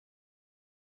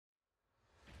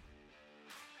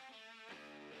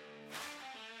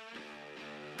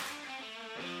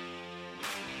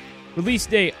Release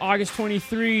date, August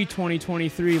 23,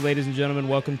 2023. Ladies and gentlemen,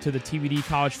 welcome to the TBD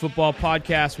College Football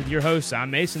Podcast with your hosts.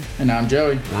 I'm Mason. And I'm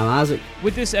Joey. And I'm Isaac.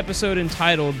 With this episode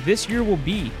entitled, This Year Will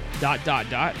Be...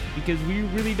 because we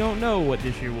really don't know what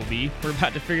this year will be. We're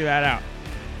about to figure that out.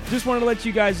 Just wanted to let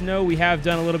you guys know we have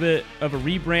done a little bit of a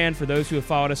rebrand for those who have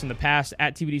followed us in the past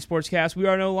at TBD Sportscast. We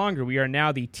are no longer. We are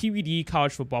now the TBD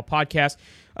College Football Podcast,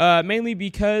 mainly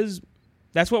because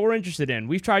that's what we're interested in.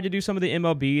 We've tried to do some of the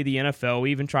MLB, the NFL.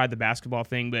 We even tried the basketball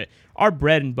thing, but our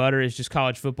bread and butter is just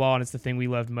college football, and it's the thing we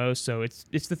love most, so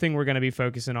it's the thing we're going to be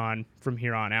focusing on from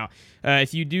here on out.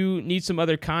 If you do need some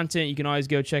other content, you can always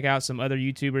go check out some other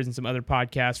YouTubers and some other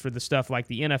podcasts for the stuff like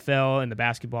the NFL and the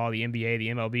basketball, the NBA, the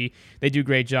MLB. They do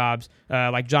great jobs,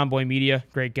 like John Boy Media,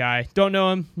 great guy. Don't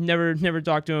know him, never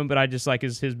talked to him, but I just like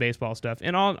his baseball stuff,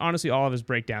 and honestly, all of his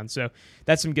breakdowns, so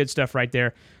that's some good stuff right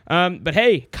there. But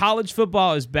hey, college football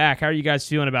is back. How are you guys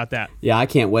feeling about that? Yeah, I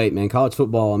can't wait, man. College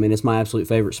football, I mean, it's my absolute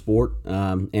favorite sport,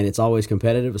 and it's always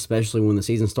competitive, especially when the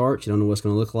season starts. You don't know what's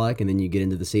going to look like, and then you get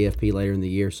into the CFP later in the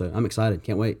year, so I'm excited.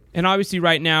 Can't wait. And obviously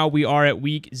right now we are at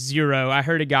week 0. I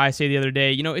heard a guy say the other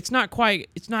day, it's not quite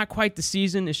the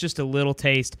season, it's just a little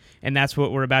taste, and that's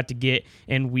what we're about to get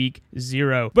in week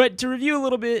 0. But to review a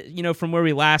little bit, from where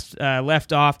we last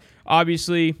left off,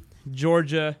 obviously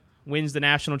Georgia wins the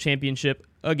national championship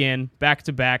again,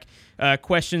 back-to-back.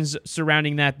 Questions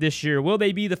surrounding that this year. Will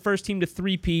they be the first team to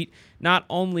three-peat, not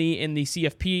only in the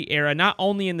CFP era, not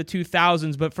only in the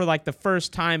 2000s, but for like the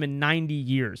first time in 90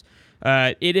 years?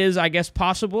 It is, I guess,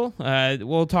 possible.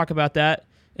 We'll talk about that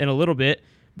in a little bit.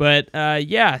 But,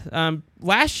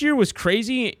 last year was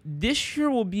crazy. This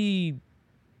year will be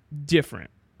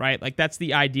different, right? Like, that's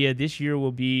the idea. This year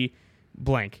will be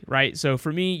blank, right? So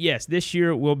for me, yes, this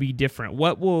year will be different.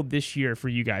 What will this year for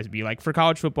you guys be? Like for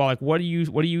college football, like what do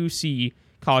you see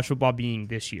college football being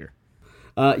this year?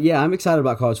 Yeah, I'm excited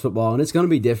about college football, and it's going to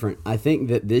be different. I think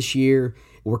that this year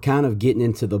we're kind of getting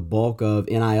into the bulk of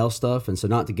NIL stuff, and so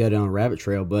not to go down a rabbit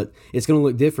trail, but it's going to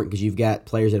look different because you've got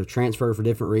players that have transferred for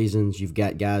different reasons. You've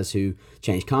got guys who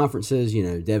changed conferences.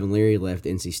 Devin Leary left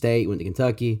NC State, went to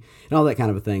Kentucky, and all that kind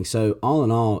of a thing. So all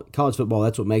in all, college football,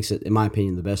 that's what makes it, in my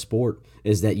opinion, the best sport,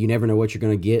 is that you never know what you're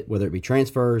going to get, whether it be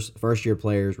transfers, first-year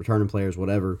players, returning players,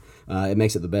 whatever. It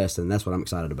makes it the best, and that's what I'm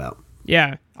excited about.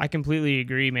 Yeah, I completely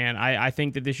agree, man. I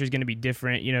think that this year's going to be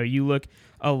different. You look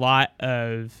at a lot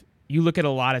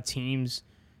of teams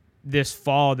this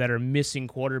fall that are missing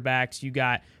quarterbacks. You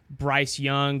got Bryce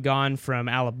Young gone from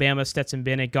Alabama, Stetson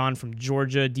Bennett gone from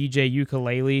Georgia, DJ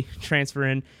Ukulele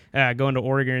transferring, going to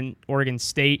Oregon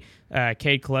State,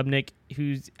 Cade Klubnik,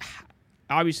 who's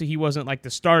obviously he wasn't like the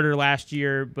starter last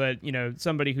year, but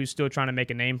somebody who's still trying to make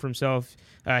a name for himself.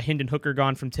 Hendon Hooker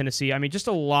gone from Tennessee. I mean, just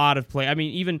a lot of play. I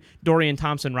mean, even Dorian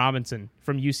Thompson-Robinson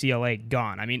from UCLA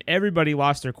gone. I mean, everybody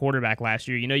lost their quarterback last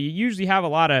year. You usually have a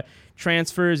lot of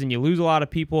transfers and you lose a lot of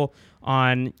people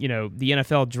on the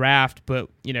NFL draft, but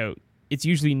it's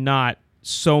usually not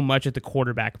so much at the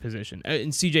quarterback position.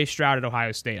 And C.J. Stroud at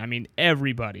Ohio State, I mean,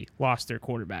 everybody lost their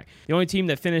quarterback. The only team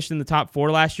that finished in the top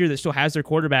 4 last year that still has their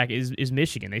quarterback is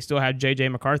Michigan. They still had J.J.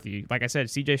 McCarthy. Like I said,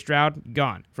 C.J. Stroud,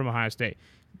 gone from Ohio State.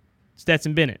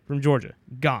 Stetson Bennett from Georgia,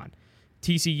 gone.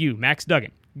 TCU, Max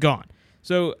Duggan, gone.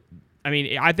 So, I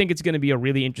mean, I think it's going to be a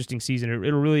really interesting season.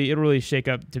 It'll really shake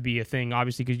up to be a thing,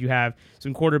 obviously, because you have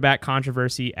some quarterback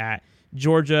controversy at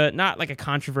Georgia, not like a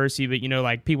controversy, but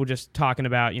like people just talking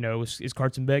about, is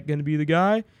Carson Beck going to be the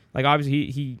guy? Like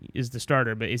obviously he is the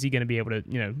starter, but is he going to be able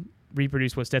to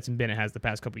reproduce what Stetson Bennett has the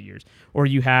past couple of years? Or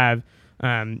you have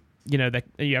that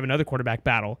you have another quarterback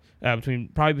battle between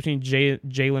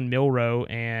Jalen Milroe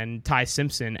and Ty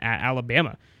Simpson at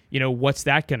Alabama. What's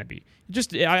that going to be?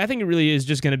 I think it really is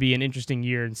just going to be an interesting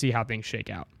year and see how things shake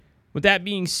out. With that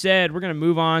being said, we're going to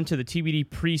move on to the TBD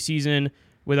preseason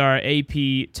with our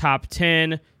AP Top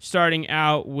 10, starting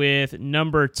out with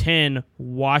number 10,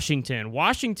 Washington.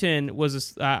 Washington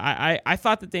was, I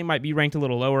thought that they might be ranked a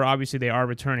little lower. Obviously, they are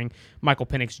returning Michael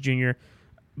Penix Jr.,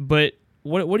 but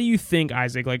what do you think,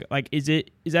 Isaac? Like is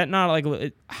that not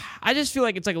like? I just feel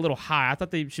like it's like a little high. I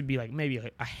thought they should be like maybe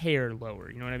like a hair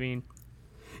lower. You know what I mean?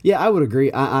 Yeah, I would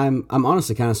agree. I'm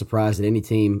honestly kind of surprised that any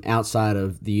team outside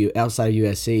of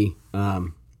USC.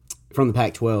 From the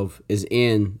Pac-12 is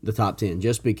in the top 10,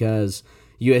 just because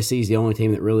USC is the only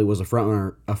team that really was a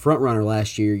front runner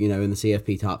last year, in the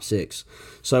CFP top 6.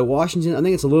 So Washington, I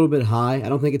think it's a little bit high. I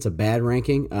don't think it's a bad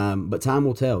ranking, but time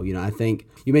will tell. I think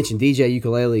you mentioned DJ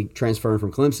Ukulele transferring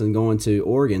from Clemson going to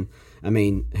Oregon. I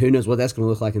mean, who knows what that's going to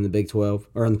look like in the Big 12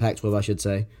 or in the Pac-12, I should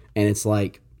say. And it's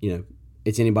like,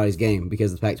 it's anybody's game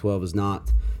because the Pac-12 is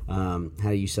not, a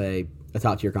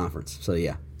top-tier conference. So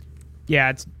yeah. Yeah,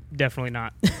 it's definitely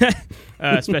not,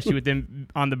 especially with them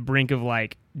on the brink of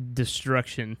like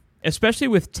destruction. Especially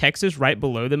with Texas right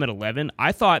below them at 11,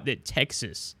 I thought that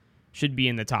Texas should be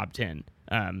in the top 10.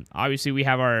 Obviously, we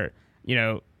have our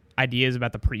ideas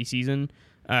about the preseason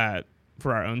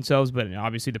for our own selves, but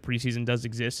obviously the preseason does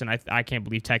exist, and I can't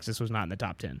believe Texas was not in the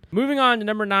top 10. Moving on to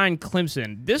number 9,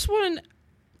 Clemson. This one,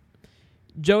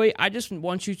 Joey, I just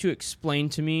want you to explain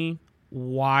to me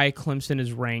why Clemson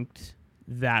is ranked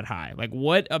that high. Like,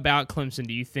 what about Clemson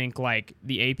do you think, like,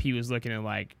 the AP was looking at,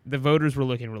 like, the voters were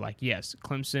like, yes,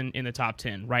 Clemson in the top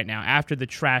 10 right now after the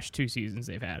trash 2 seasons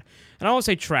they've had. And I won't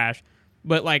say trash,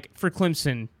 but, like, for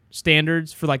Clemson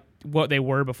standards, for, like, what they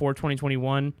were before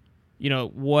 2021,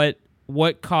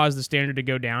 what caused the standard to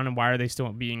go down, and why are they still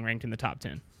being ranked in the top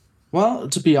 10? Well,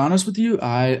 to be honest with you,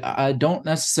 I don't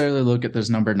necessarily look at this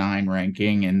number 9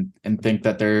 ranking and think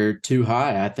that they're too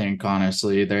high. I think,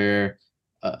 honestly, they're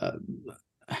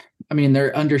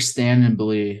they're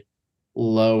understandably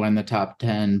low in the top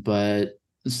 10, but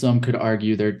some could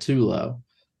argue they're too low.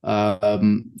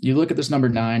 You look at this number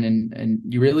 9 and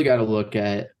you really got to look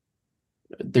at,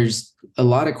 there's a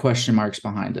lot of question marks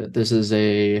behind it. This is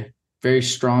a very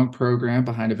strong program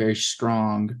behind a very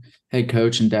strong head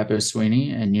coach in Dabo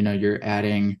Swinney. And, you're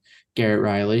adding Garrett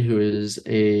Riley, who is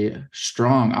a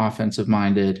strong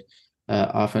offensive-minded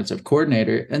offensive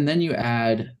coordinator. And then you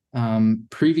add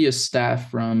previous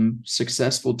staff from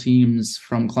successful teams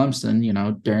from Clemson,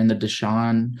 during the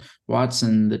Deshaun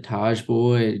Watson, the Taj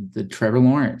Boyd, the Trevor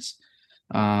Lawrence.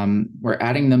 We're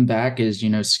adding them back as,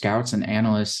 scouts and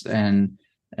analysts and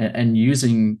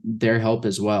using their help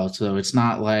as well. So it's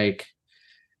not like,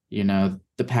 the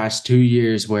past 2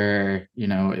 years where,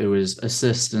 it was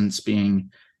assistants being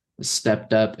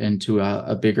stepped up into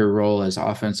a bigger role as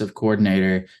offensive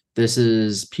coordinator. This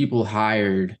is people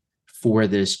hired for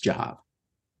this job.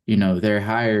 They're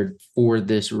hired for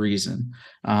this reason.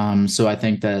 So I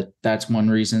think that's one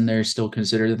reason they're still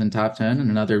considered in the top 10. And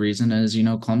another reason is,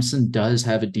 Clemson does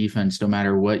have a defense no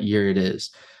matter what year it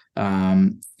is.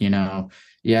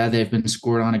 Yeah, they've been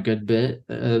scored on a good bit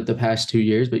the past 2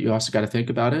 years, but you also got to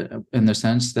think about it in the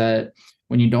sense that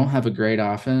when you don't have a great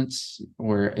offense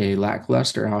or a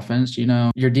lackluster offense,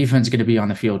 your defense is going to be on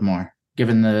the field more,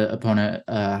 giving the opponent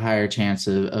a higher chance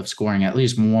of scoring at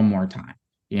least one more time,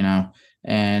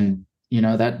 and,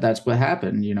 that's what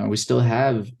happened. We still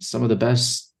have some of the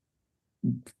best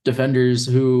defenders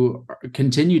who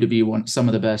continue to be some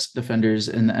of the best defenders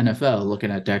in the NFL, looking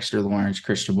at Dexter Lawrence,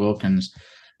 Christian Wilkins,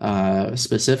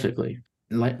 specifically.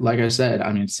 Like I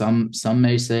said, some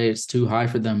may say it's too high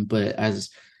for them, but as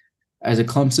a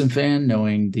Clemson fan,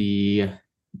 knowing the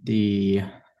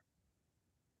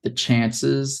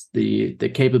chances,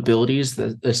 the capabilities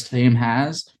that this team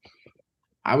has,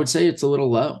 I would say it's a little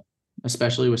low,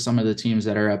 especially with some of the teams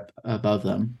that are up above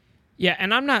them. Yeah,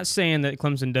 and I'm not saying that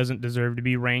Clemson doesn't deserve to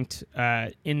be ranked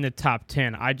in the top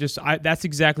 10. That's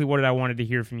exactly what I wanted to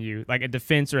hear from you, like a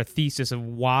defense or a thesis of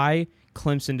why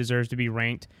Clemson deserves to be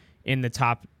ranked in the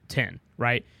top 10,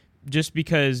 right? Just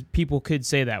because people could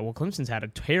say that, well, Clemson's had a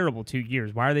terrible 2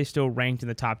 years. Why are they still ranked in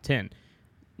the top 10?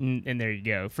 And there you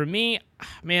go. For me,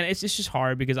 man, it's just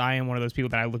hard because I am one of those people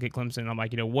that I look at Clemson and I'm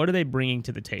like, what are they bringing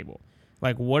to the table?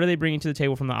 Like, what are they bringing to the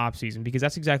table from the offseason? Because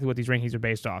that's exactly what these rankings are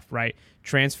based off, right?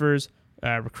 Transfers,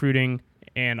 recruiting,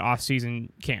 and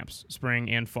off-season camps, spring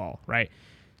and fall, right?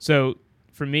 So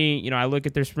for me, I look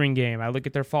at their spring game. I look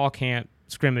at their fall camp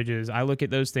scrimmages. I look at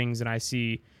those things and I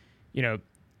see,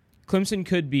 Clemson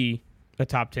could be a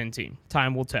top 10 team.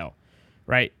 Time will tell,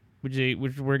 right? Which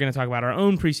we're going to talk about our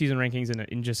own preseason rankings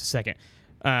in just a second.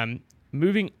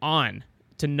 Moving on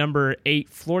to number 8,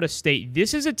 Florida State.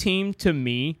 This is a team, to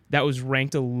me, that was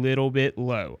ranked a little bit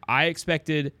low. I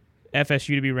expected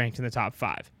FSU to be ranked in the top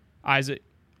 5. Isaac,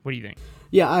 what do you think?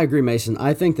 Yeah, I agree, Mason.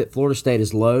 I think that Florida State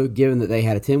is low, given that they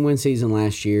had a 10-win season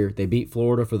last year. They beat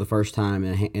Florida for the first time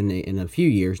in a few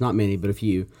years, not many, but a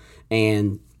few.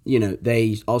 And,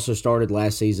 they also started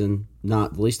last season,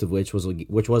 not the least of which was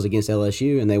against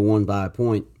LSU, and they won by a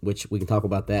point, which we can talk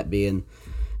about that being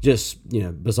just,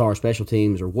 bizarre special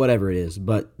teams or whatever it is.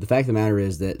 But the fact of the matter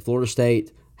is that Florida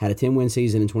State had a 10-win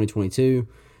season in 2022.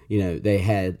 They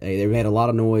had a lot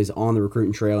of noise on the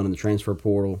recruiting trail and in the transfer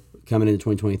portal coming into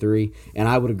 2023. And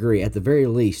I would agree, at the very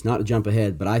least, not to jump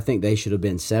ahead, but I think they should have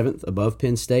been 7th above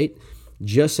Penn State,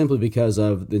 just simply because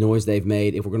of the noise they've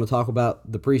made. If we're going to talk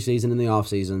about the preseason and the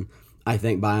offseason, I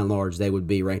think by and large they would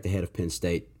be ranked ahead of Penn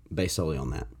State based solely on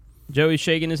that. Joey's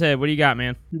shaking his head. What do you got,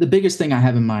 man? The biggest thing I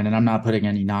have in mind, and I'm not putting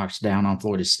any knocks down on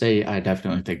Florida State, I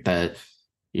definitely think that,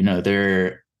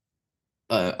 they're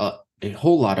a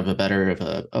whole lot of a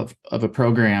better of a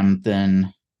program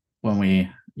than when we,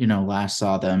 last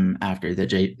saw them after the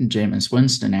Jameis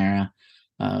Winston era,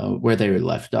 where they were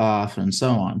left off and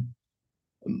so on.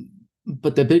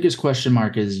 But the biggest question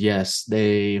mark is, yes,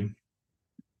 and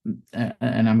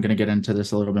I'm going to get into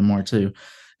this a little bit more too.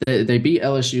 They beat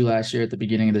LSU last year at the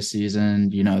beginning of the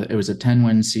season. It was a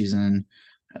 10-win season,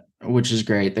 which is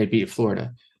great. They beat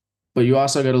Florida. But you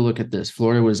also got to look at this.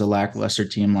 Florida was a lackluster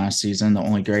team last season. The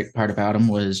only great part about them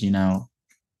was,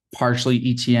 partially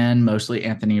ETN, mostly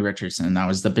Anthony Richardson. That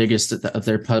was the biggest of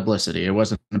their publicity. It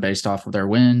wasn't based off of their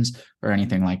wins or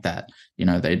anything like that.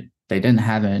 They didn't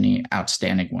have any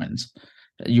outstanding wins.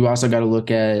 You also got to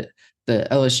look at the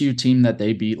LSU team that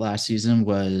they beat last season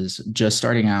was just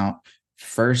starting out,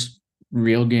 first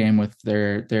real game with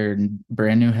their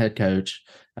brand new head coach.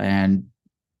 And,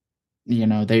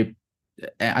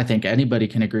 I think anybody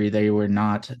can agree they were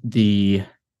not the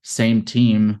same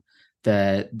team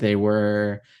that they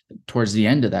were towards the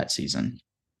end of that season.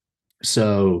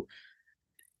 So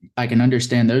I can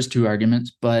understand those two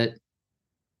arguments, but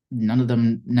none of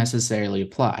them necessarily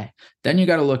apply. Then you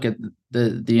got to look at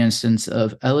the instance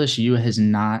of LSU has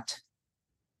not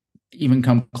even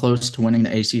come close to winning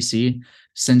the ACC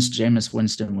since Jameis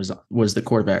Winston was the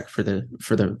quarterback for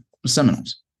the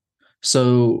Seminoles.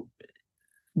 So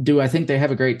do I think they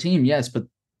have a great team? Yes, but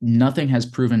nothing has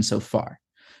proven so far,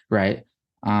 right?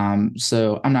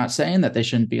 So I'm not saying that they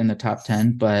shouldn't be in the top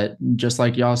 10, but just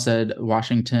like y'all said,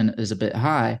 Washington is a bit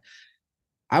high.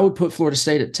 I would put Florida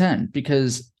State at 10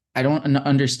 because I don't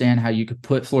understand how you could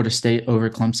put Florida State over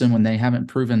Clemson when they haven't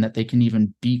proven that they can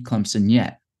even beat Clemson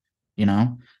yet,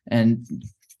 and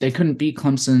they couldn't beat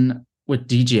Clemson with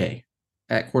DJ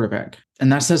at quarterback.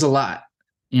 And that says a lot,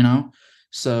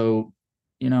 So,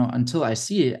 until I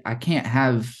see it, I can't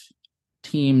have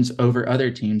teams over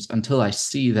other teams until I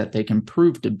see that they can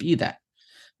prove to be that.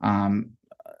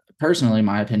 Personally,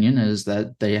 my opinion is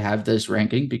that they have this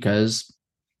ranking because,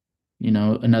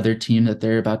 another team that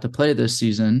they're about to play this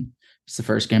season, it's the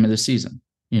first game of the season,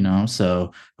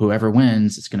 so whoever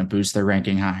wins, it's going to boost their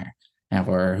ranking higher.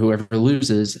 Or whoever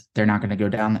loses, they're not going to go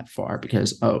down that far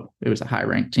because, it was a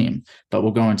high-ranked team. But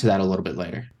we'll go into that a little bit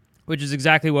later. Which is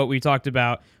exactly what we talked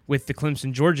about with the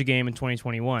Clemson-Georgia game in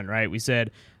 2021, right? We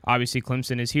said, obviously,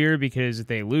 Clemson is here because if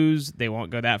they lose, they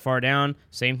won't go that far down.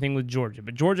 Same thing with Georgia.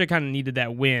 But Georgia kind of needed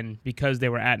that win because they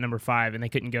were at number 5 and they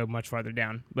couldn't go much farther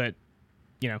down. But,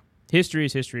 history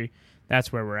is history.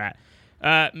 That's where we're at.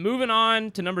 Moving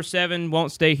on to number 7,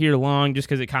 won't stay here long just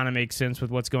because it kind of makes sense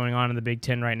with what's going on in the Big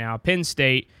Ten right now. Penn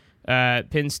State,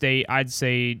 I'd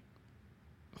say,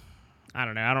 I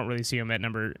don't know. I don't really see them at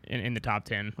number in the top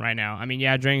 10 right now. I mean,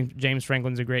 yeah, James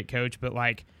Franklin's a great coach, but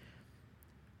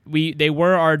they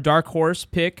were our dark horse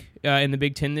pick in the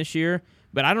Big Ten this year,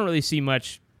 but I don't really see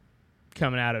much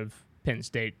coming out of Penn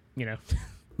State,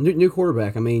 New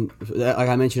quarterback. I mean, like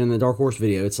I mentioned in the dark horse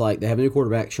video, it's like they have a new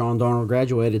quarterback. Sean Darnold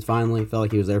graduated finally. Felt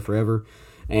like he was there forever.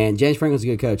 And James Franklin's a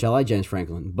good coach. I like James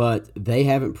Franklin, but they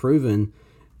haven't proven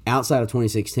outside of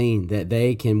 2016 that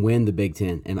they can win the Big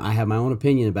Ten. And I have my own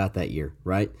opinion about that year,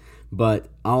 right? But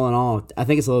all in all, I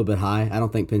think it's a little bit high. I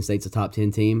don't think Penn State's a top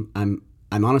 10 team. I'm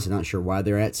honestly not sure why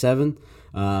they're at 7.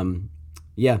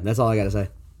 Yeah, that's all I got to say.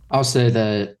 I'll say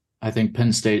that I think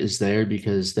Penn State is there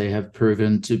because they have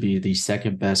proven to be the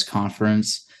second best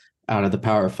conference out of the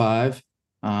Power 5.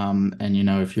 And,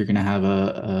 if you're going to have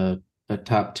a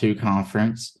top 2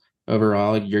 conference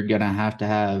overall, you're going to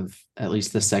have at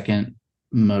least the second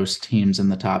most teams in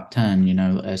the top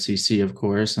 10, SEC, of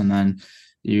course. And then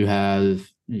you have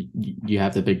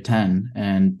the Big Ten,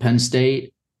 and Penn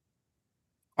State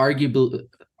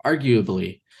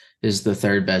arguably is the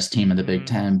third best team in the Big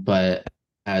Ten. But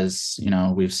as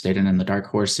we've stated in the Dark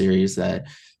Horse series that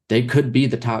they could be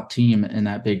the top team in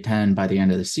that Big Ten by the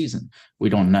end of the season. We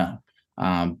don't know.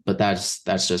 But that's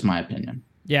just my opinion.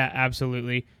 Yeah,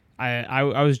 absolutely. I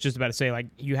was just about to say,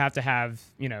 you have to have,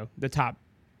 the top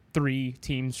 3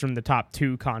 teams from the top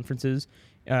 2 conferences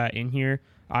in here.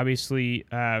 Obviously,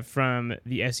 from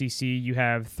the SEC, you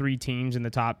have 3 teams in the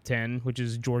top 10, which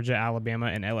is Georgia, Alabama,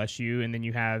 and LSU. And then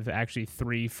you have actually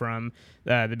 3 from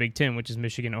the Big Ten, which is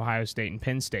Michigan, Ohio State, and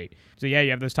Penn State. So, yeah,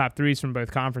 you have those top 3s from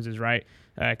both conferences, right?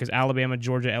 Because Alabama,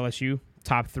 Georgia, LSU,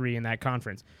 top 3 in that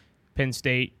conference. Penn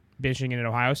State, Michigan, and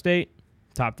Ohio State,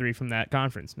 top 3 from that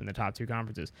conference in the top 2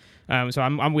 conferences. So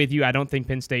I'm with you. I don't think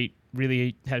Penn State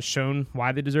really has shown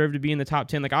why they deserve to be in the top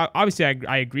 10. Obviously,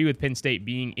 I agree with Penn State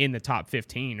being in the top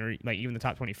 15 or even the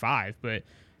top 25, but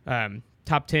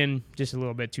top 10, just a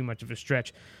little bit too much of a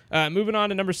stretch. Moving on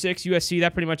to number 6, USC.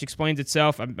 That pretty much explains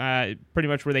itself. Pretty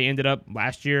much where they ended up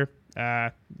last year.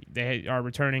 They are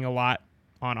returning a lot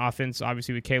on offense.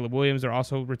 Obviously, with Caleb Williams, they're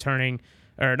also returning,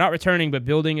 or not returning, but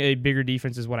building a bigger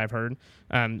defense is what I've heard.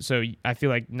 So I feel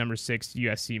like number 6,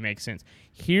 USC, makes sense.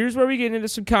 Here's where we get into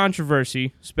some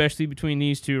controversy, especially between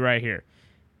these two right here.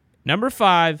 Number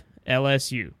 5,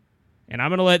 LSU. And I'm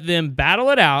going to let them battle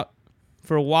it out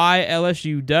for why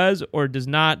LSU does or does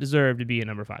not deserve to be at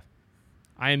number 5.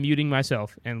 I am muting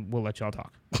myself, and we'll let y'all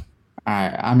talk. All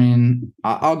right. I mean,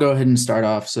 I'll go ahead and start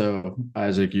off. So,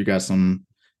 Isaac, you got some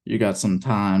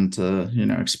time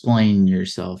to, explain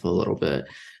yourself a little bit.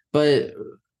 But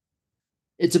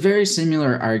it's a very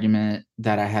similar argument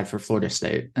that I had for Florida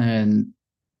State. And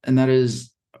that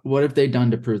is, what have they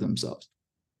done to prove themselves?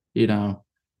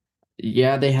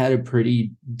 Yeah, they had a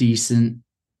pretty decent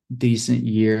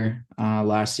year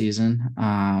last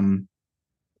season.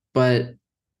 But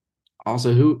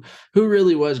also, who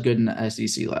really was good in the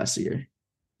SEC last year?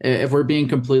 If we're being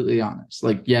completely honest,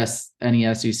 like, yes,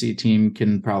 any SEC team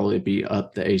can probably be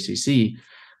up the ACC,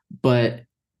 but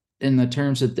in the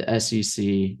terms of the SEC,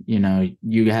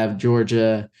 you have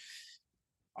Georgia,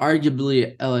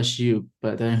 arguably LSU,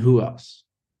 but then who else?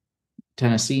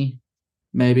 Tennessee,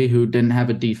 maybe, who didn't have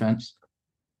a defense,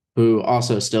 who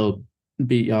also still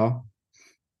beat y'all.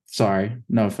 Sorry,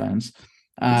 no offense.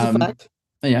 It's a fact.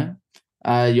 Yeah.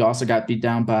 You also got beat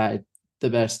down by the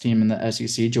best team in the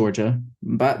SEC, Georgia,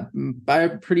 but by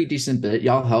a pretty decent bit.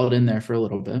 Y'all held in there for a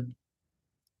little bit.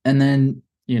 And then,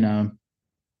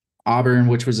 Auburn,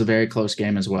 which was a very close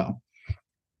game as well.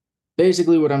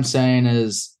 Basically, what I'm saying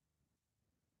is,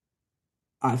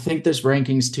 I think this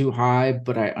ranking's too high,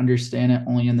 but I understand it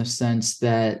only in the sense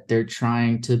that they're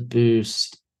trying to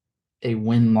boost a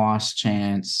win-loss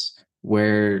chance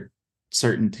where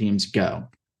certain teams go.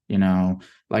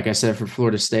 Like I said, for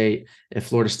Florida State, if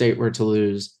Florida State were to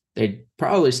lose, they'd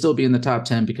probably still be in the top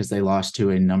 10 because they lost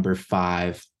to a number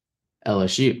 5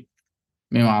 LSU.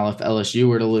 Meanwhile, if LSU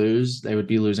were to lose, they would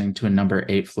be losing to a number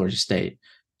 8 Florida State.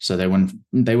 So they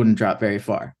wouldn't drop very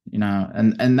far,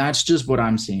 and that's just what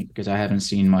I'm seeing because I haven't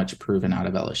seen much proven out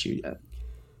of LSU yet.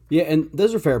 Yeah, and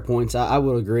those are fair points. I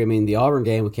would agree. I mean, the Auburn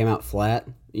game, we came out flat.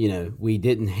 We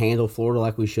didn't handle Florida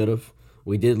like we should have.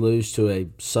 We did lose to a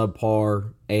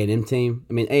subpar A&M team.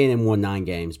 I mean, A&M won 9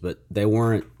 games, but they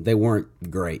weren't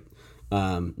great.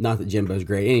 Not that Jimbo's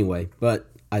great anyway, but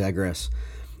I digress.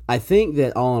 I think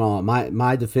that all in all,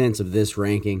 my defense of this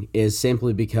ranking is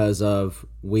simply because of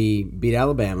we beat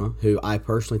Alabama, who I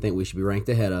personally think we should be ranked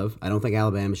ahead of. I don't think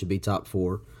Alabama should be top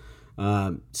 4,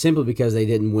 simply because they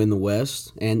didn't win the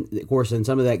West. And, of course, then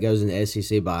some of that goes into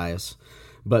SEC bias.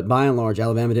 But by and large,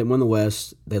 Alabama didn't win the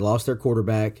West. They lost their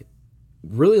quarterback.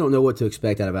 Really don't know what to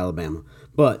expect out of Alabama.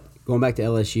 But going back to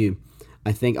LSU,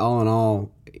 I think all in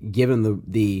all, given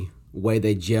the way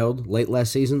they gelled late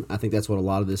last season, I think that's what a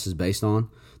lot of this is based on.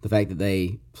 The fact that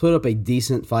they put up a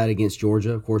decent fight against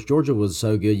Georgia. Of course, Georgia was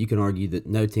so good, you can argue that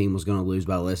no team was going to lose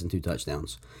by less than 2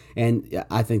 touchdowns. And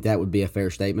I think that would be a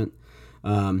fair statement.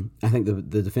 I think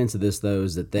the defense of this, though,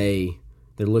 is that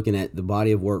they're looking at the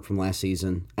body of work from last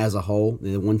season as a whole.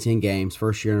 They won 10 games,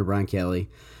 first year under Brian Kelly.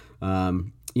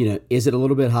 Is it a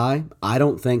little bit high? I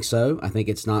don't think so. I think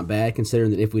it's not bad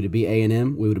considering that if we'd be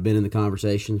A&M, we would have been in the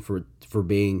conversation for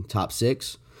being top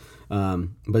 6. But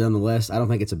nonetheless, I don't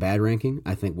think it's a bad ranking.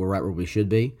 I think we're right where we should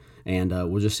be, and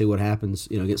we'll just see what happens.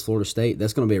 Against Florida State,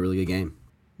 that's going to be a really good game.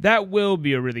 That will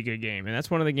be a really good game, and that's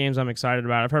one of the games I'm excited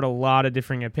about. I've heard a lot of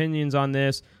differing opinions on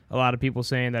this. A lot of people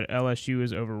saying that LSU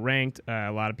is overranked.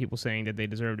 A lot of people saying that they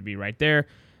deserve to be right there.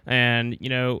 And,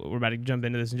 we're about to jump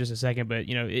into this in just a second, but,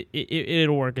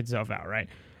 it'll work itself out, right?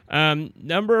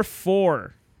 Number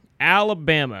 4,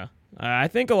 Alabama. I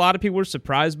think a lot of people were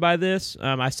surprised by this.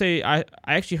 I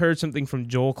actually heard something from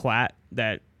Joel Klatt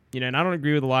that, and I don't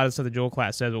agree with a lot of stuff that Joel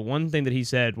Klatt says, but one thing that he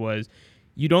said was,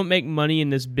 you don't make money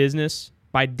in this business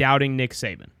by doubting Nick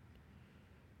Saban,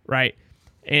 right?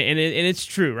 And it's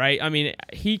true, right? I mean,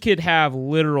 he could have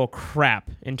literal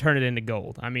crap and turn it into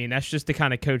gold. I mean, that's just the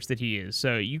kind of coach that he is.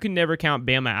 So you can never count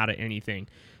Bama out of anything.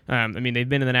 They've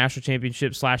been in the national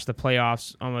championship / the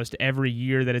playoffs almost every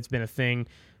year that it's been a thing.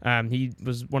 He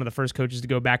was one of the first coaches to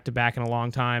go back-to-back in a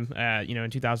long time, in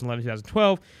 2011,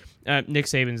 2012. Nick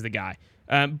Saban's the guy.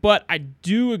 But I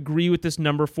do agree with this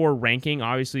number 4 ranking,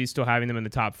 obviously still having them in the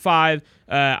top 5.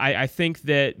 I think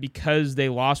that because they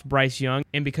lost Bryce Young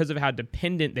and because of how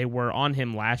dependent they were on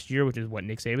him last year, which is what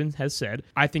Nick Saban has said,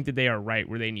 I think that they are right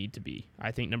where they need to be.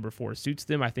 I think number 4 suits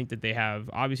them. I think that they have,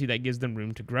 obviously that gives them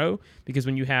room to grow because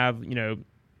when you have, and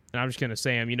I'm just going to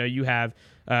say them, you have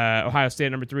Ohio State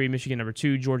at number 3, Michigan number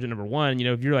 2, Georgia number 1.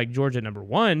 If you're like Georgia number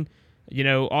 1,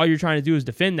 all you're trying to do is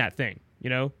defend that thing.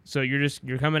 So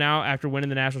you're coming out after winning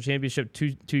the national championship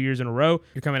two years in a row.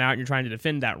 You're coming out and you're trying to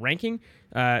defend that ranking.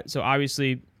 So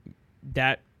obviously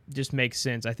that just makes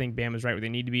sense. I think Bama's right where they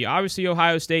need to be. Obviously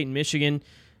Ohio State and Michigan,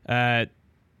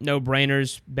 no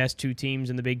brainers, best two teams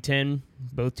in the Big Ten.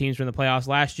 Both teams were in the playoffs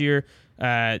last year.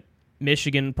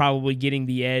 Michigan probably getting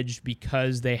the edge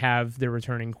because they have their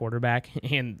returning quarterback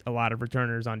and a lot of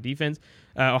returners on defense.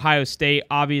 Ohio State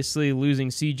obviously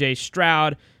losing C.J.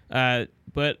 Stroud,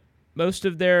 but most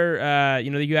of their,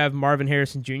 you have Marvin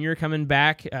Harrison Jr. coming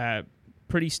back,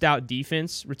 pretty stout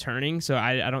defense returning, so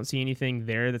I don't see anything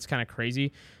there that's kind of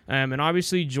crazy. And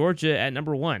obviously Georgia at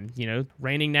number 1,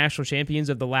 reigning national champions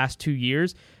of the last 2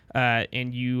 years,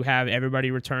 and you have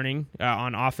everybody returning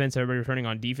on offense, everybody returning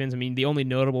on defense. I mean, the only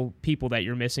notable people that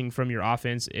you're missing from your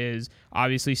offense is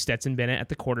obviously Stetson Bennett at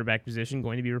the quarterback position,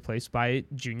 going to be replaced by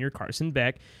junior Carson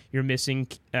Beck. You're missing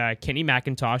Kenny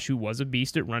McIntosh, who was a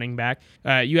beast at running back.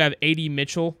 You have A.D.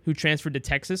 Mitchell, who transferred to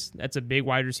Texas. That's a big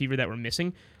wide receiver that we're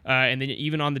missing. And then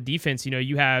even on the defense,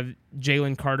 you have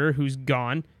Jalen Carter, who's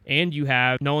gone, and you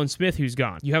have Nolan Smith, who's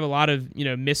gone. You have a lot of,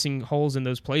 missing holes in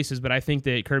those places, but I think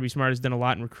that Kirby Smart has done a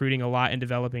lot in recruiting, a lot in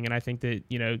developing, and I think that,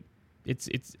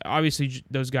 it's obviously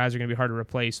those guys are going to be hard to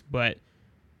replace, but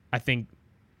I think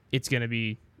it's going to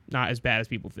be not as bad as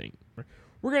people think.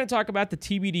 We're going to talk about the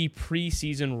TBD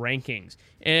preseason rankings.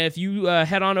 And if you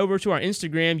head on over to our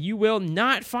Instagram, you will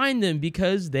not find them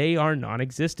because they are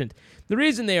non-existent. The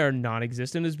reason they are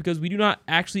non-existent is because we do not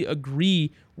actually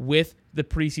agree with the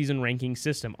preseason ranking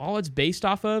system. All it's based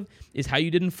off of is how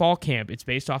you did in fall camp. It's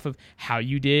based off of how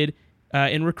you did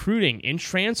in recruiting, in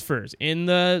transfers, in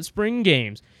the spring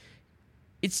games.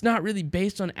 It's not really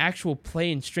based on actual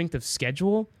play and strength of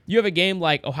schedule. You have a game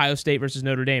like Ohio State versus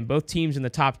Notre Dame, both teams in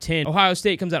the top 10. Ohio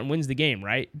State comes out and wins the game,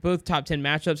 right? Both top 10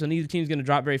 matchups, and neither team's going to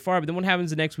drop very far, but then what happens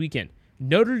the next weekend?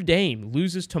 Notre Dame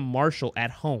loses to Marshall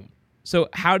at home. So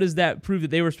how does that prove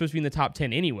that they were supposed to be in the top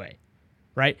 10 anyway,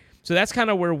 right? So that's kind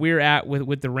of where we're at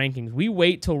with the rankings. We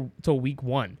wait till week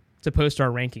 1 to post our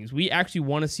rankings. We actually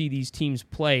want to see these teams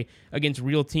play against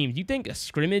real teams. You think a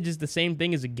scrimmage is the same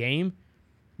thing as a game?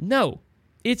 No.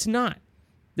 It's not.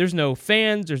 There's no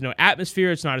fans. There's no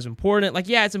atmosphere. It's not as important.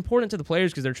 It's important to the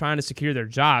players because they're trying to secure their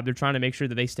job. They're trying to make sure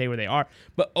that they stay where they are.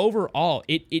 But overall,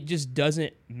 it just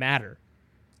doesn't matter.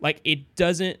 It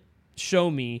doesn't show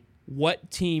me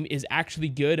what team is actually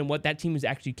good and what that team is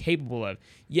actually capable of.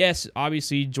 Yes,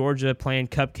 obviously, Georgia playing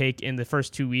cupcake in the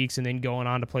first 2 weeks and then going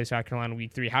on to play South Carolina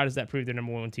week 3. How does that prove they're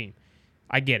number 1 team?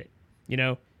 I get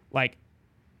it.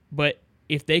 But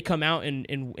if they come out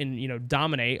and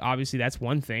dominate, obviously that's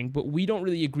one thing, but we don't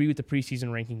really agree with the preseason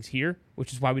rankings here,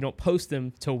 which is why we don't post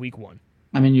them till week 1.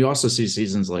 I mean, you also see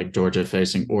seasons like Georgia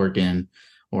facing Oregon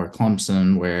or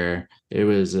Clemson where it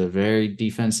was a very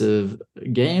defensive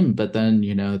game, but then,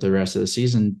 the rest of the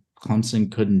season,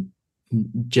 Clemson could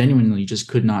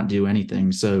not do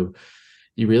anything. So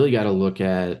you really got to look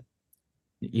at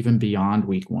even beyond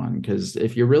week 1, because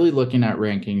if you're really looking at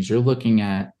rankings, you're looking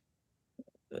at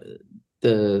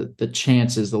the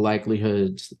chances, the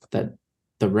likelihoods that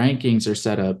the rankings are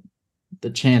set up,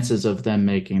 the chances of them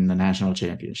making the national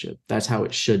championship. That's how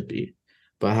it should be.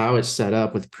 But how it's set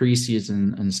up with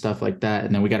preseason and stuff like that,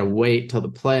 and then we got to wait till the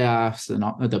playoffs and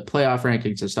the playoff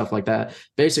rankings and stuff like that.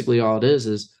 Basically, all it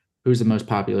is who's the most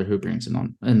popular, who brings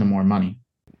in the more money.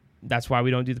 That's why we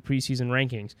don't do the preseason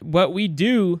rankings. But we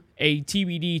do a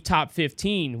TBD top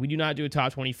 15. We do not do a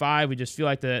top 25. We just feel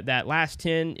like that last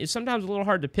 10 is sometimes a little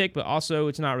hard to pick, but also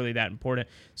it's not really that important.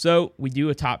 So we do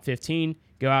a top 15.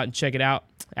 Go out and check it out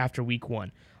after week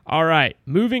 1. All right,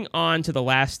 moving on to the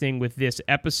last thing with this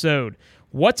episode.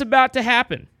 What's about to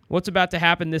happen? What's about to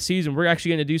happen this season? We're actually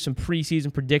going to do some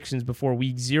preseason predictions before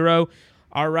week 0.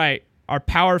 All right. Our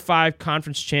Power 5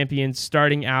 conference champions,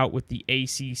 starting out with the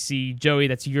ACC. Joey,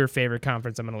 that's your favorite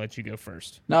conference. I'm going to let you go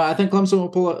first. No, I think Clemson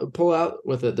will pull out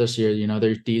with it this year.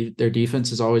 Their defense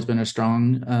has always been a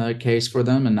strong case for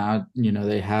them, and now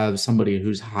they have somebody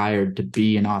who's hired to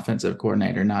be an offensive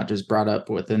coordinator, not just brought up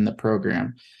within the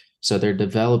program. So they're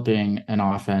developing an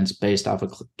offense based off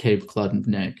of Cave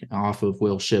Klubnik, off of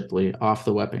Will Shipley, off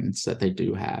the weapons that they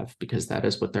do have, because that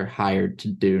is what they're hired to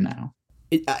do now.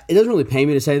 It doesn't really pay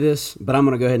me to say this, but I'm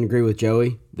going to go ahead and agree with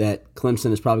Joey that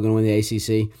Clemson is probably going to win the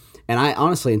ACC. And I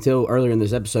honestly, until earlier in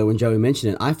this episode when Joey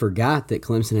mentioned it, I forgot that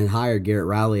Clemson had hired Garrett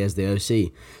Riley as the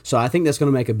OC. So I think that's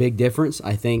going to make a big difference.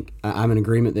 I think I'm in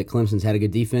agreement that Clemson's had a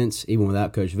good defense, even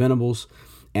without Coach Venables.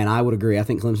 And I would agree. I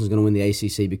think Clemson's going to win the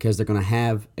ACC because they're going to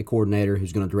have a coordinator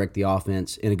who's going to direct the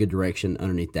offense in a good direction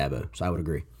underneath Dabo. So I would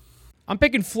agree. I'm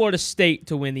picking Florida State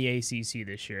to win the ACC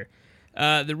this year.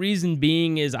 The reason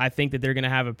being is I think that they're going to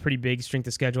have a pretty big strength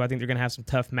of schedule. I think they're going to have some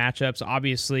tough matchups.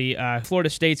 Obviously, Florida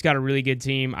State's got a really good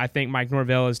team. I think Mike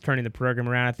Norvell is turning the program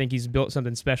around. I think he's built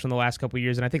something special in the last couple of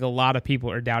years, and I think a lot of people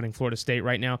are doubting Florida State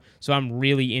right now. So I'm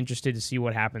really interested to see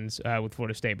what happens with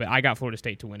Florida State. But I got Florida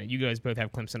State to win it. You guys both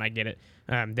have Clemson. I get it.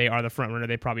 They are the front runner.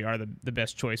 They probably are the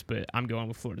best choice, but I'm going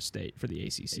with Florida State for the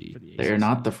ACC. They are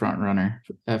not the front runner.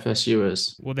 FSU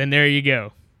is. Well, then there you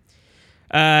go.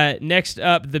 Next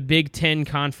up, the Big Ten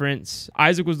Conference.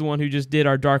 Isaac was the one who just did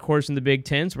our dark horse in the Big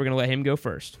Ten, so we're going to let him go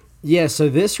first. Yeah, so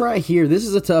this right here, this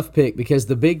is a tough pick because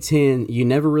the Big Ten, you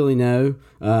never really know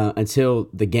until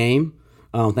the game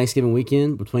on Thanksgiving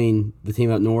weekend between the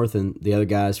team up north and the other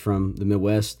guys from the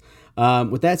Midwest.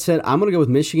 With that said, I'm going to go with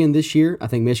Michigan this year. I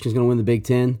think Michigan's going to win the Big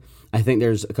Ten. I think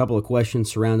there's a couple of questions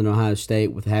surrounding Ohio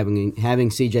State with having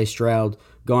C.J. Stroud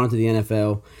going into the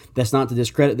NFL. That's not to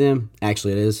discredit them.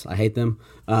 Actually, it is. I hate them.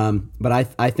 But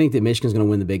I think that Michigan's going to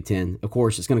win the Big Ten. Of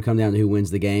course, it's going to come down to who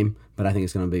wins the game, but I think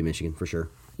it's going to be Michigan for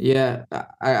sure. Yeah,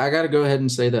 I got to go ahead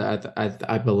and say that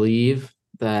I believe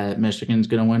that Michigan's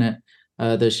going to win it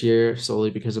this year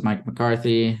solely because of Mike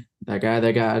McCarthy, that guy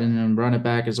they got in and run it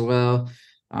back as well.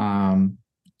 Nothing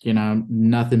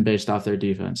based off their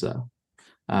defense though.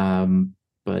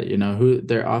 But who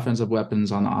their offensive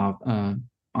weapons on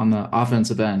the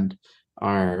offensive end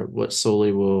are what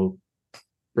solely will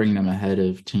bring them ahead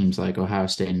of teams like Ohio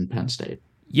State and Penn State.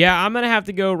 Yeah, I'm going to have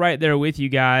to go right there with you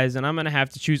guys, and I'm going to have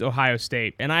to choose Ohio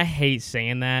State. And I hate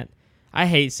saying that.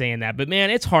 But, man,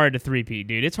 it's hard to three-peat,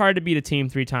 dude. It's hard to beat a team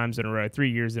 3 times in a row, 3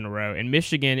 years in a row. And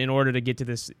Michigan, in order to get to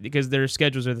this, because their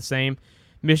schedules are the same,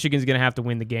 Michigan's going to have to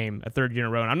win the game a 3rd year in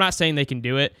a row. And I'm not saying they can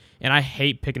do it, and I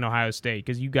hate picking Ohio State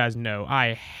because you guys know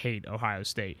I hate Ohio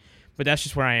State. But that's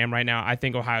just where I am right now. I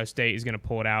think Ohio State is going to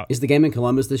pull it out. Is the game in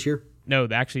Columbus this year? No,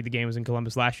 actually the game was in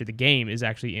Columbus last year. The game is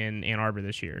actually in Ann Arbor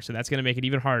this year. So that's going to make it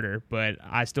even harder. But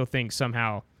I still think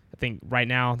right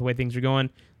now, the way things are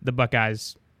going, the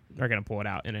Buckeyes are going to pull it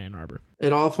out in Ann Arbor.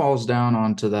 It all falls down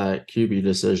onto that QB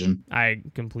decision. I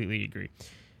completely agree.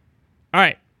 All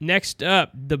right, next up,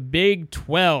 the Big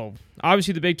 12.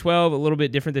 Obviously, the Big 12, a little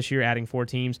bit different this year, adding 4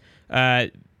 teams,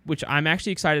 which I'm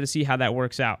actually excited to see how that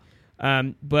works out.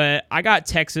 But I got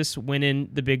Texas winning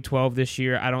the Big 12 this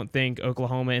year. I don't think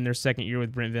Oklahoma in their 2nd year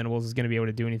with Brent Venables is going to be able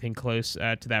to do anything close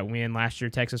to that win. Last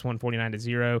year, Texas won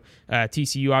 49-0.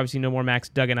 TCU, obviously no more Max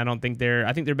Duggan. I think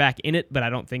they're back in it, but I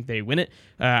don't think they win it.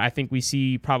 I think we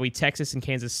see probably Texas and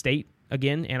Kansas State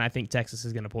again, and I think Texas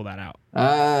is going to pull that out.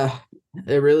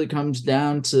 It really comes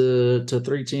down to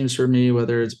 3 teams for me,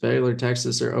 whether it's Baylor,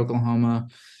 Texas, or Oklahoma.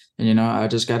 And, I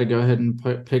just got to go ahead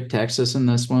and pick Texas in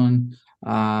this one.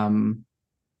 I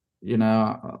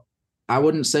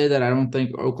wouldn't say that I don't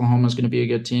think Oklahoma is going to be a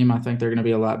good team. I think they're going to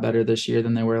be a lot better this year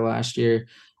than they were last year,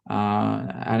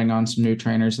 adding on some new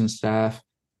trainers and staff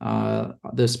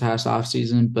this past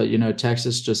offseason. But,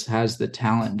 Texas just has the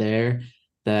talent there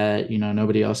that,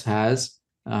 nobody else has.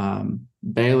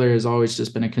 Baylor has always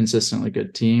just been a consistently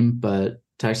good team, but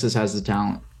Texas has the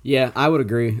talent. Yeah, I would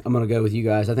agree. I'm going to go with you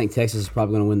guys. I think Texas is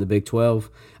probably going to win the Big 12.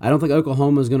 I don't think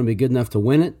Oklahoma is going to be good enough to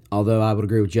win it, although I would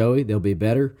agree with Joey. They'll be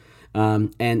better. I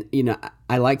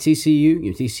like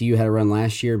TCU. TCU had a run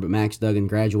last year, but Max Duggan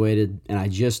graduated, and I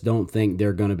just don't think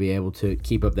they're going to be able to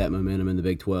keep up that momentum in the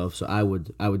Big 12. So I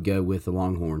would go with the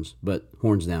Longhorns, but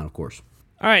horns down, of course.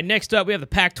 All right, next up we have the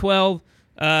Pac-12.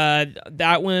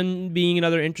 That one being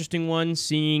another interesting one,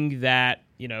 seeing that,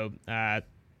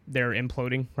 they're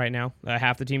imploding right now.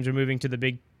 Half the teams are moving to the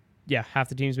Big 12, half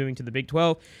the teams moving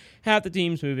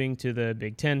to the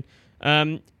Big 10.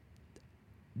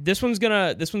 This one's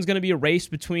gonna be a race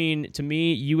between, to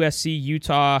me, USC,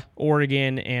 Utah,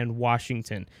 Oregon, and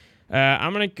Washington.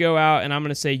 I'm gonna go out and I'm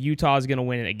gonna say Utah is gonna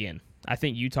win it again. I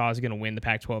think Utah is gonna win the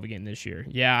Pac-12 again this year.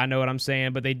 Yeah, I know what I'm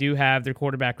saying, but they do have their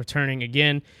quarterback returning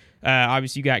again.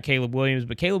 Obviously, you got Caleb Williams,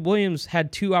 but Caleb Williams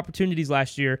had 2 opportunities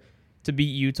last year to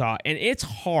beat Utah, and it's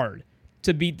hard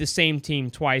to beat the same team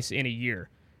twice in a year,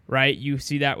 right? You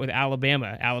see that with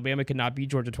Alabama. Alabama could not beat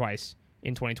Georgia twice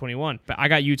in 2021, but I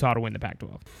got Utah to win the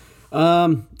Pac-12.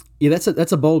 Yeah,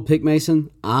 that's a bold pick, Mason.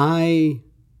 I'm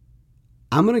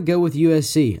going to go with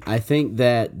USC. I think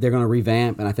that they're going to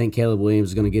revamp, and I think Caleb Williams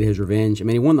is going to get his revenge. I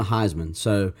mean, he won the Heisman,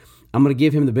 so I'm going to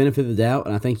give him the benefit of the doubt,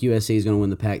 and I think USC is going to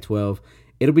win the Pac-12.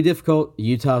 It'll be difficult.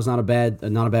 Utah's not a bad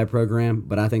program,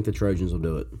 but I think the Trojans will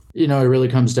do it. It really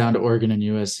comes down to Oregon and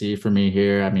USC for me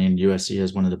here. I mean, USC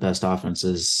has one of the best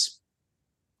offenses,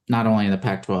 not only in the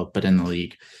Pac-12, but in the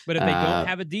league. But if they don't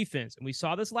have a defense, and we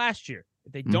saw this last year,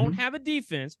 if they don't have a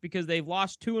defense, because they've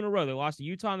lost 2 in a row, they lost to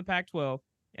Utah in the Pac-12,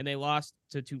 and they lost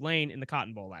to Tulane in the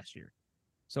Cotton Bowl last year.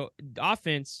 So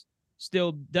offense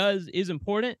still is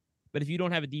important, but if you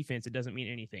don't have a defense, it doesn't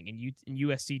mean anything. And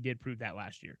USC did prove that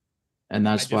last year. And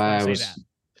that's why I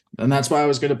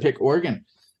was going to pick Oregon.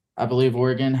 I believe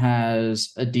Oregon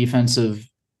has a defensive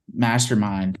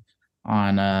mastermind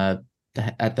on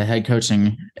at the head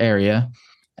coaching area,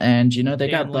 and they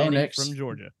got Bo Nix from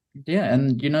Georgia. Yeah,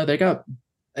 and they got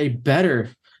a better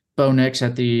Bo Nix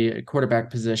at the quarterback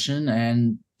position,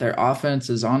 and their offense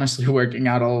is honestly working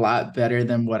out a lot better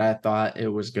than what I thought it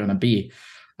was going to be.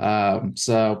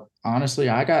 So honestly,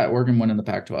 I got Oregon winning the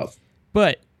Pac-12.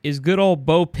 But is good old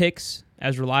Bo Picks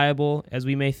as reliable as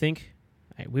we may think?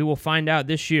 We will find out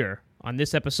this year on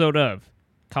this episode of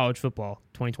College Football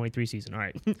 2023 season. All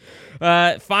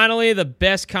right. Finally, the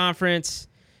best conference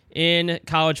in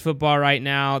college football right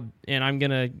now, and I'm going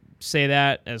to say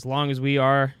that as long as we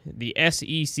are, the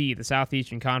SEC, the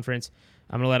Southeastern Conference.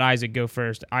 I'm going to let Isaac go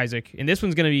first. Isaac, and this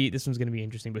one's going to be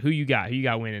interesting, but who you got? Who you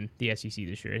got winning the SEC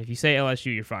this year? And if you say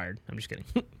LSU, you're fired. I'm just kidding.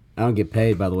 I don't get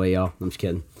paid, by the way, y'all. I'm just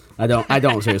kidding. I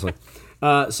don't seriously.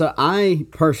 So I'm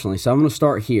going to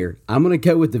start here. I'm going to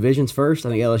go with divisions first. I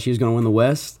think LSU is going to win the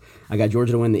West. I got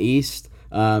Georgia to win the East.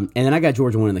 And then I got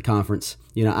Georgia winning the conference.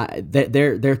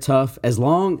 They're tough as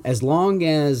long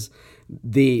as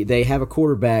they have a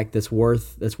quarterback that's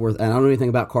worth. And I don't know anything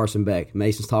about Carson Beck.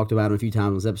 Mason's talked about him a few times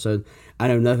in this episode. I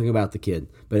know nothing about the kid,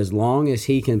 but as long as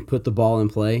he can put the ball in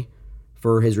play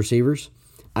for his receivers,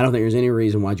 I don't think there's any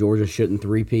reason why Georgia shouldn't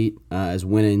three-peat as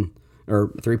winning,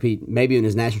 or three-peat maybe even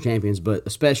as national champions, but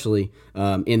especially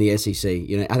in the SEC.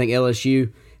 I think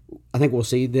LSU. I think we'll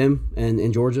see them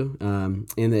in Georgia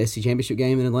in the SEC championship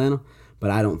game in Atlanta,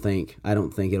 but I don't think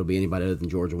it'll be anybody other than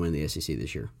Georgia winning the SEC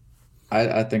this year.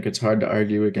 I think it's hard to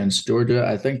argue against Georgia.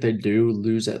 I think they do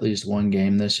lose at least one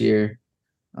game this year.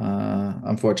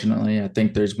 Unfortunately, I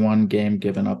think there's one game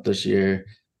given up this year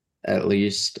at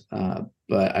least.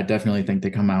 But I definitely think they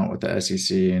come out with the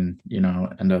SEC and,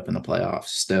 end up in the playoffs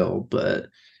still. But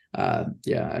I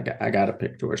got to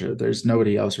pick Georgia. There's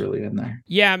nobody else really in there.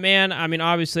 Yeah, man. I mean,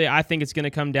 obviously, I think it's going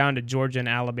to come down to Georgia and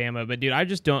Alabama. But, dude, I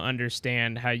just don't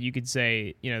understand how you could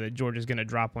say, that Georgia's going to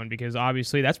drop one, because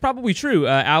obviously that's probably true.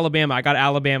 Alabama, I got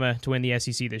Alabama to win the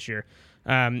SEC this year.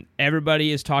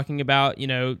 Everybody is talking about,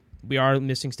 we are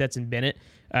missing Stetson Bennett.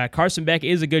 Carson Beck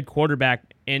is a good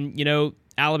quarterback. And,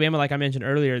 Alabama, like I mentioned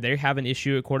earlier, they have an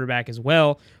issue at quarterback as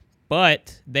well.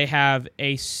 But they have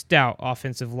a stout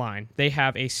offensive line. They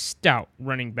have a stout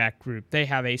running back group. They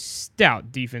have a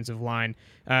stout defensive line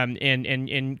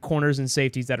and corners and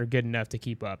safeties that are good enough to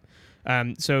keep up.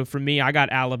 So for me, I got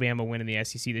Alabama winning the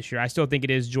SEC this year. I still think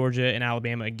it is Georgia and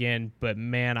Alabama again, but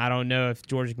man, I don't know if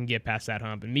Georgia can get past that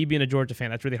hump. And me being a Georgia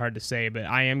fan, that's really hard to say, but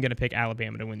I am going to pick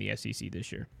Alabama to win the SEC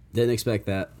this year. Didn't expect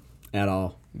that at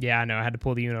all. Yeah, I know. I had to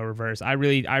pull the Uno reverse. I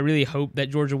really hope that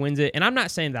Georgia wins it, and I'm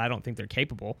not saying that I don't think they're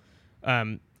capable.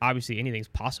 Obviously anything's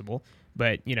possible,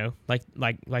 but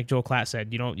like Joel Klatt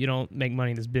said, you don't make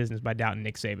money in this business by doubting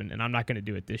Nick Saban, and I'm not going to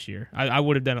do it this year. I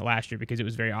would have done it last year because it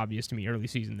was very obvious to me early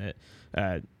season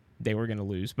that they were going to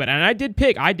lose. And I did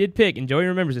pick, and Joey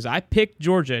remembers this. I picked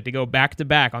Georgia to go back to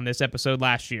back on this episode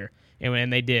last year,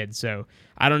 and they did. So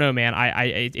I don't know, man.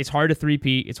 It's hard to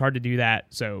three-peat. It's hard to do that.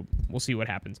 So we'll see what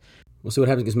happens. We'll see what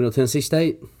happens against Middle Tennessee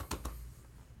State.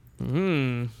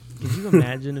 Could you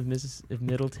imagine if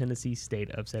Middle Tennessee State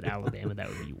upset Alabama? That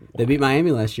would be wild. They beat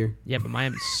Miami last year. Yeah, but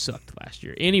Miami sucked last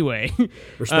year. Anyway.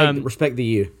 Respect the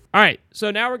U. All right, so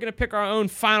now we're going to pick our own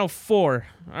Final Four.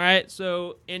 All right,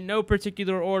 so in no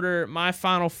particular order, my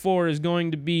Final Four is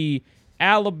going to be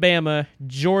Alabama,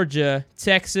 Georgia,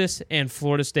 Texas, and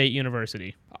Florida State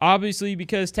University. Obviously,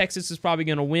 because Texas is probably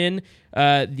going to win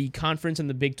the conference in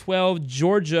the Big 12,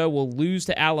 Georgia will lose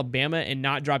to Alabama and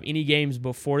not drop any games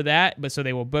before that, but so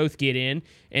they will both get in.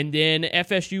 And then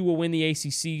FSU will win the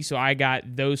ACC, so I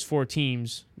got those four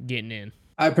teams getting in.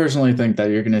 I personally think that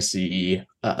you're going to see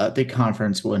the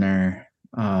conference winner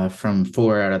from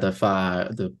 4 out of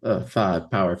the 5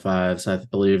 Power Fives. I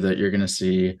believe that you're going to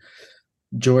see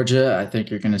Georgia. I think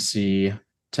you're going to see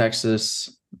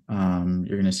Texas. You're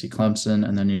going to see Clemson,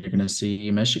 and then you're going to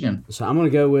see Michigan. So I'm going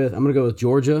to go with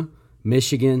Georgia,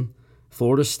 Michigan,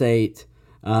 Florida State.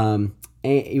 And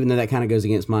even though that kind of goes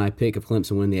against my pick of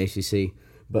Clemson winning the ACC,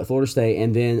 but Florida State,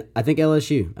 and then I think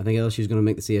LSU. I think LSU is going to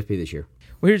make the CFP this year.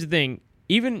 Well, here's the thing.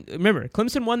 Remember,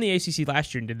 Clemson won the ACC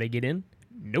last year, and did they get in?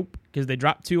 Nope, because they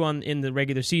dropped 2 in the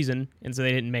regular season, and so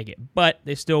they didn't make it. But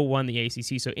they still won the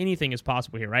ACC, so anything is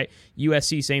possible here, right?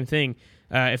 USC, same thing.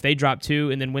 If they drop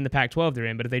 2 and then win the Pac-12, they're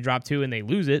in. But if they drop 2 and they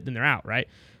lose it, then they're out, right?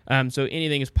 So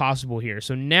anything is possible here.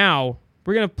 So now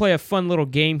we're going to play a fun little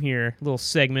game here, little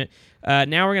segment.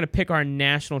 Now we're going to pick our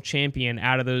national champion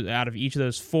out of each of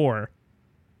those 4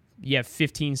 You have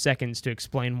 15 seconds to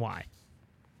explain why.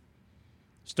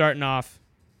 Starting off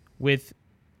with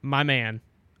my man,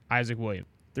 Isaac Williams.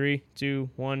 3, 2,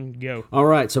 1, go. All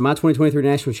right, so my 2023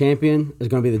 national champion is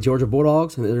going to be the Georgia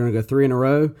Bulldogs, and they're going to go 3 in a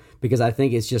row because I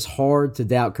think it's just hard to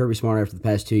doubt Kirby Smart after the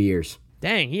past 2 years.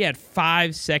 Dang, he had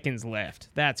 5 seconds left.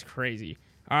 That's crazy.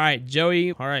 All right,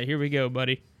 Joey. All right, here we go,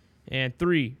 buddy. And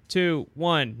 3, 2,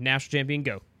 1, national champion,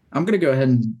 go. I'm going to go ahead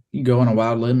and go on a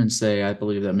wild limb and say I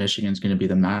believe that Michigan's going to be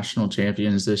the national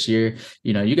champions this year.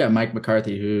 You know, you got Mike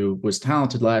McCarthy, who was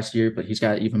talented last year, but he's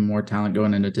got even more talent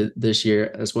going into this year,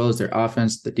 as well as their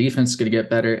offense. The defense is going to get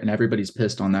better, and everybody's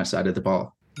pissed on that side of the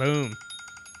ball. Boom.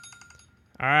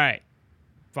 All right.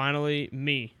 Finally,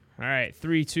 me. All right,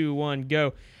 3, 2, 1,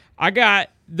 go. I got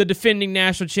the defending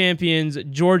national champions,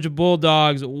 Georgia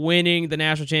Bulldogs, winning the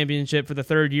national championship for the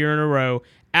 3rd year in a row.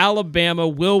 Alabama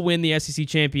will win the SEC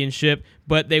championship,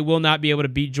 but they will not be able to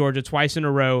beat Georgia twice in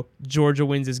a row. Georgia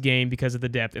wins this game because of the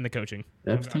depth in the coaching.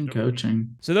 Depth in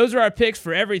coaching. So those are our picks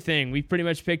for everything. We pretty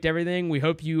much picked everything. We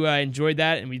hope you enjoyed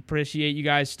that, and we appreciate you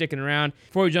guys sticking around.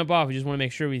 Before we jump off, we just want to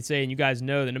make sure we say, and you guys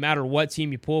know that no matter what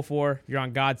team you pull for, if you're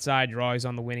on God's side, you're always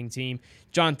on the winning team.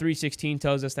 John 3:16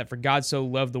 tells us that for God so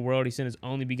loved the world, he sent his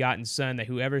only begotten Son, that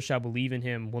whoever shall believe in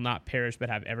him will not perish but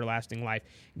have everlasting life.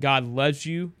 God loves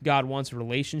you. God wants a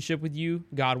relationship with you.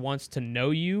 God wants to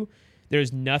know you.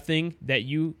 There's nothing that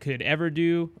you could ever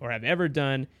do or have ever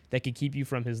done that could keep you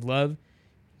from his love.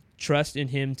 Trust in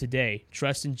him today.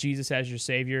 Trust in Jesus as your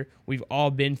Savior. We've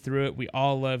all been through it. We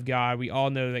all love God. We all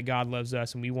know that God loves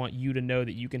us, and we want you to know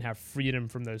that you can have freedom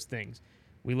from those things.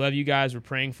 We love you guys. We're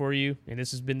praying for you. And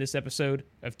this has been this episode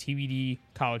of TBD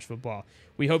College Football.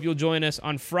 We hope you'll join us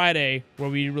on Friday where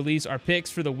we release our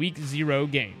picks for the Week 0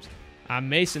 games. I'm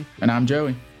Mason. And I'm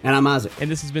Joey. And I'm Isaac.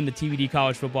 And this has been the TBD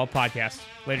College Football Podcast.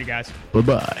 Later, guys.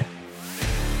 Bye-bye.